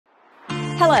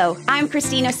Hello, I'm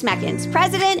Christina Smekens,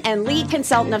 President and Lead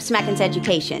Consultant of Smekens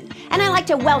Education, and I'd like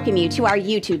to welcome you to our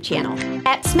YouTube channel.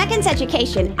 At Smekens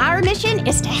Education, our mission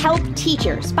is to help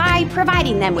teachers by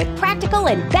providing them with practical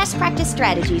and best practice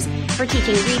strategies for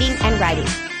teaching reading and writing.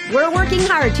 We're working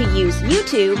hard to use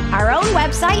YouTube, our own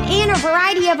website, and a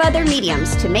variety of other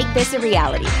mediums to make this a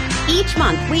reality. Each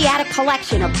month, we add a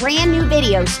collection of brand new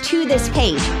videos to this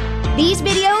page. These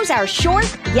videos are short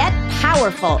yet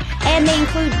powerful, and they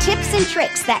include tips and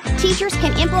tricks that teachers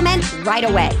can implement right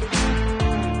away.